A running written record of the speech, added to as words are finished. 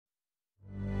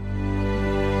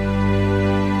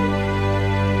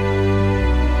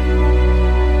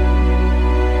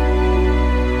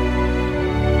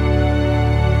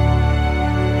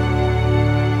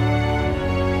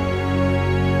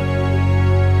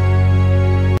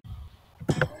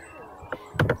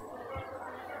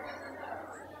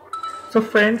So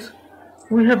friends,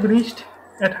 we have reached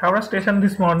at Howrah station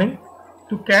this morning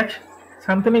to catch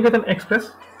Shantiniketan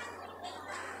Express.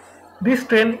 This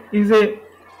train is a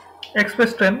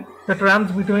express train that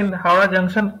runs between Howrah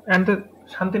Junction and the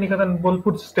Shantiniketan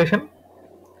Bolpur station.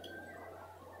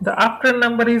 The up train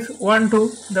number is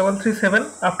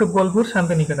 12337 up to Bolpur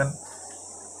Shantiniketan.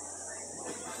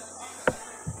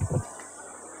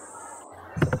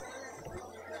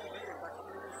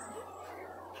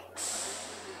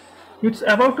 It's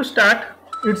about to start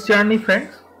its journey,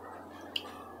 friends.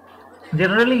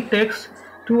 Generally, it takes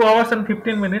 2 hours and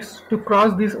 15 minutes to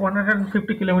cross this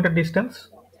 150-kilometer distance.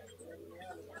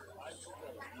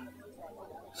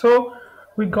 So,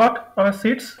 we got our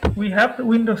seats. We have the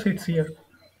window seats here.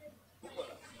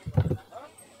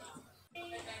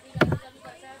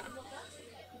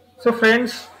 So,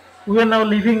 friends, we are now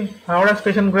leaving Howrah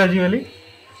station gradually.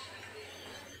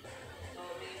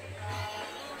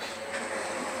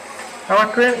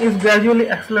 Our train is gradually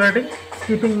accelerating,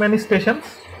 skipping many stations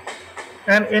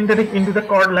and entering into the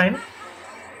cord line.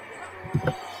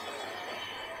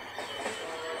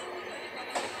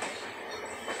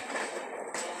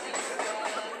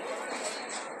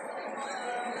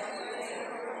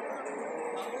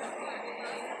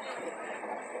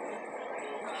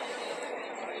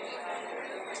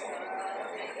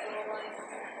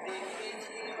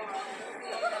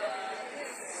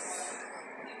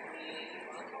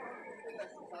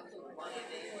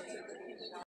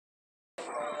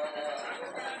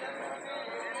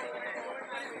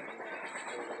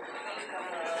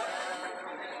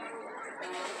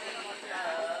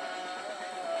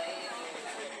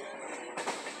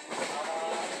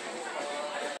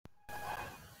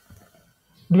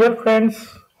 Dear friends,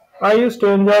 I used to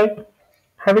enjoy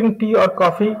having tea or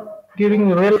coffee during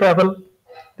rail travel.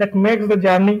 That makes the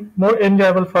journey more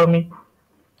enjoyable for me.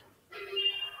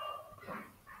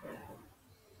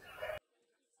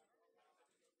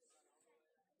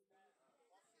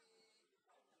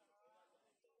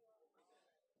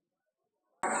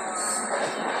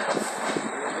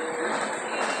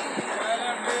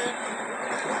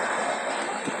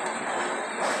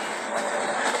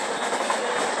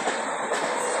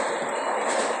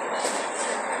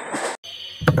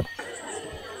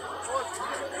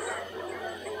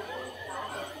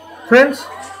 Friends,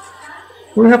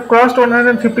 we have crossed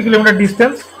 150-kilometer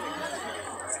distance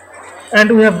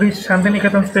and we have reached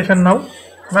Shantiniketan station now.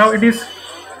 Now it is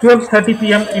 12:30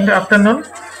 p.m. in the afternoon.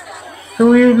 So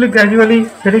we will be gradually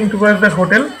heading towards the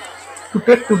hotel to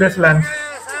take today's lunch.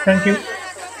 Thank you.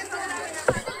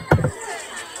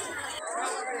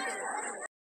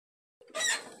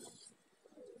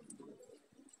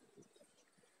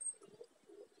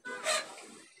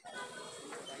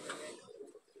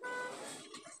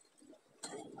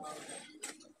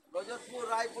 গজতপুর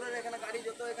রায়পুরের এখানে গাড়ি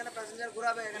যত এখানে passenger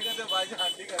ঘুরাবে এখানে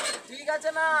ঠিক আছে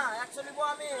না 100 নিবো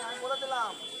আমি বলে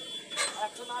দিলাম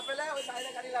 100 না পেলে ওই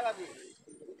সাইডে গাড়ি লাগাবি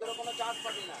ভিতরে কোনো চার্জ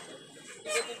পাবি না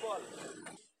ঠিক আছে বল।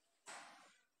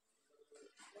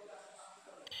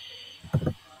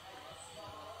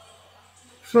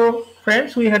 So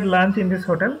friends, we had lunch in this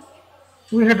hotel.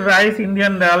 We had rice,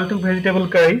 Indian dal, two vegetable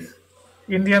curries,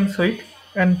 Indian sweet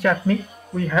and chutney.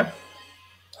 We have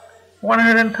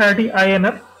 130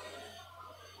 INR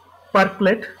per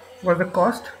plate was the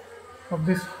cost of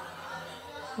this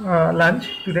lunch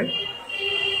today.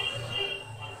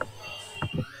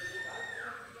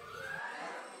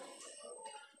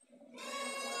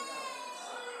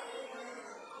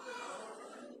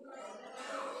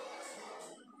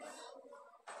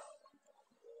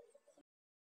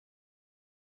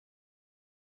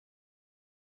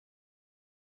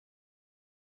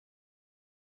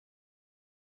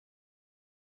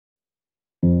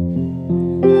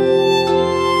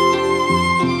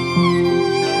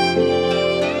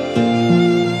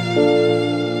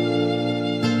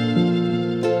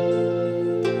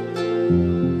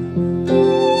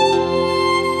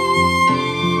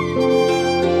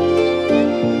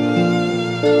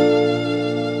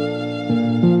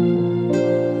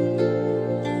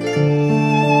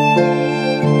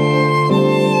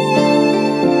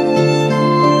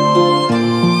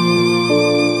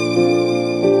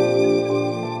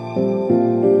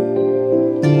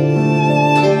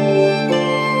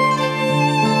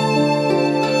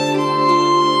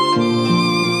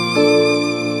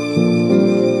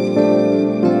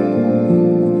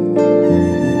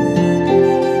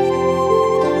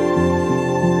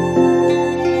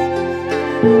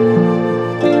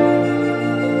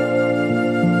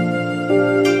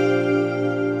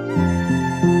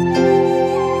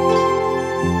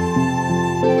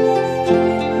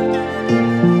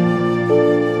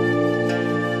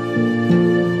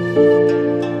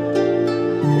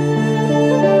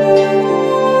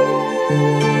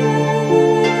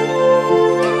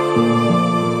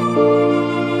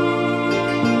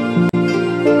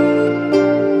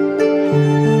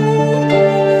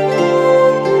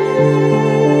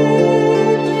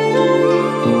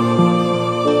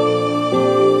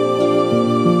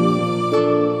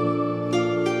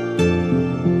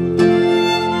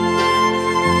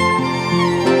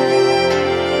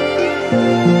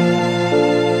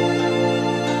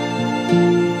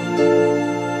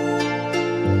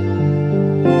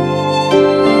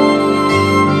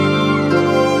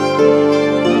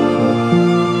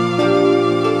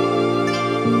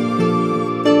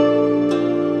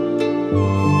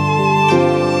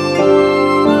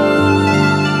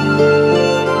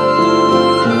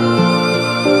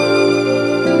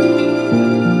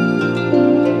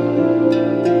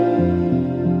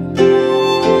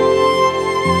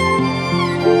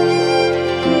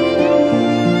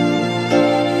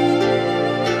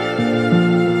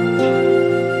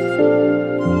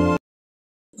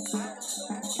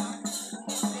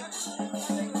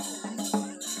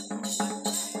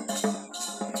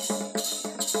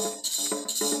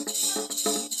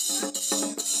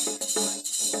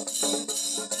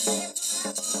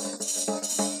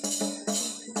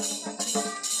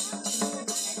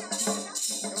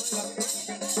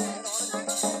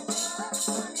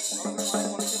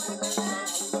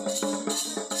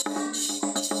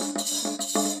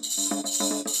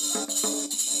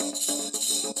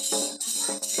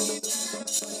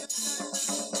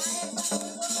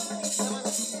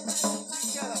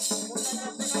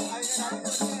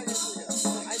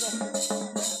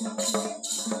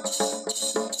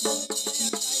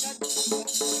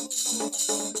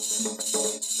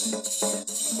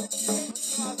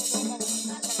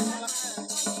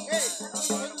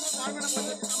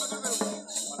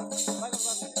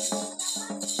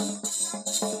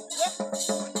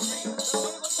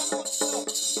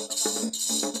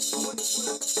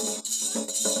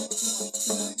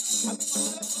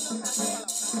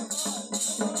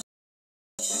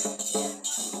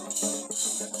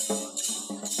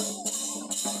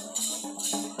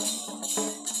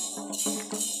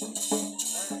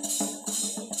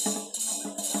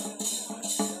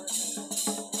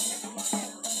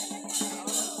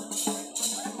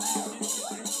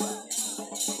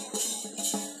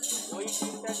 ওই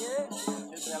টিমটাকে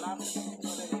বেলা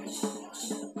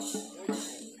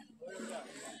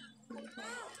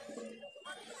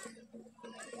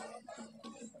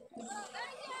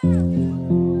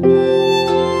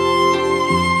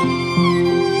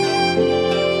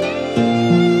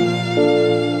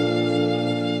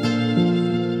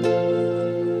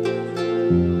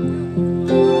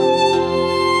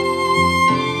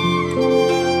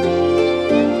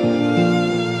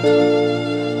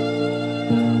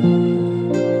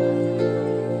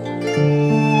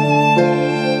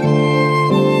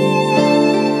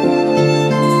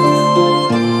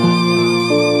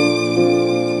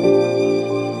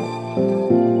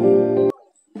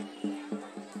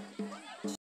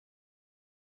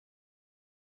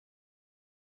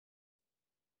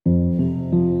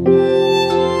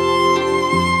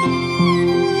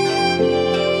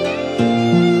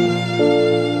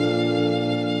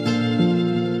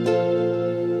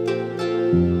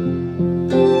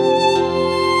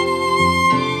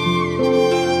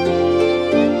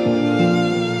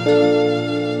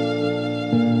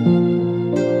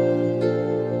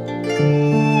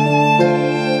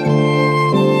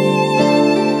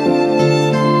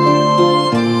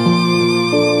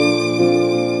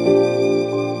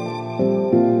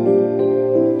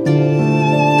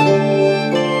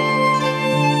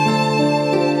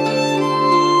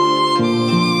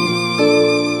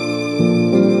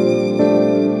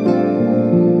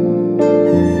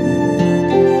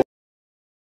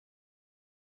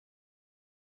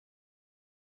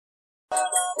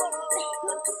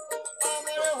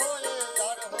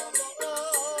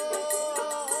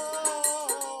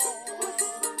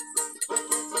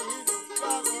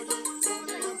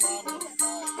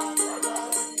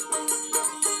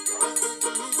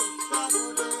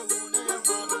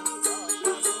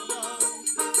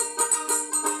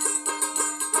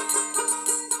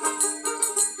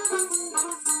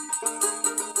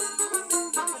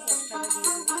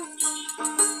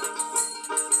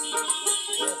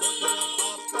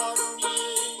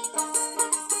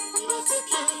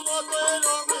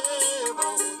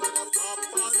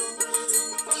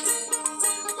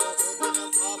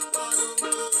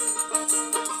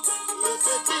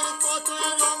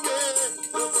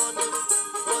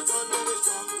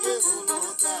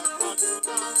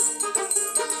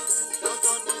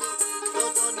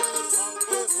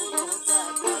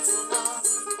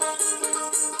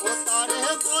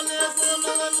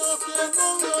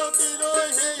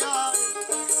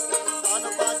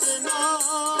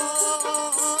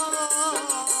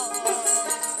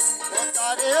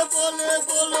বলে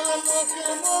বলে লোকে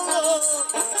বলো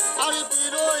আর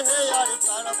বিরহে আর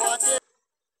তার বাজে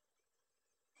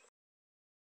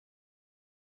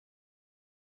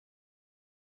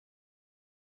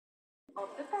of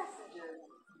the passenger.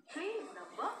 Train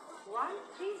number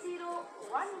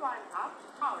 13011 up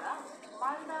Howrah,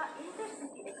 Malda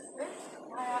Intercity Express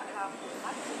via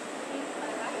Rampurhat is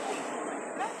arriving.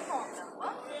 Platform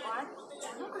number 1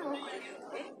 অনুগ্রহ করে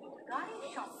শুনবেন গাড়ির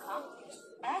সংখ্যা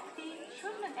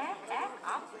 1301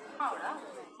 up Howrah,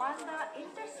 Malda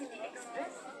Intercity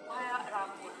Express via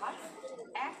Rampurhat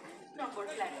 1 number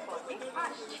platform में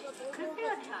আসছে।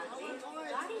 कृपया ध्यान दें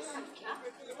गाड़ी संख्या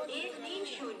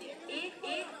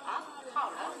 13011 up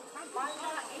Howrah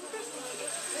Malda intercity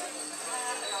express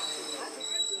via Rampurhat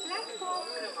platform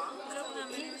क्रमांक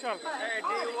 3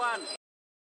 पर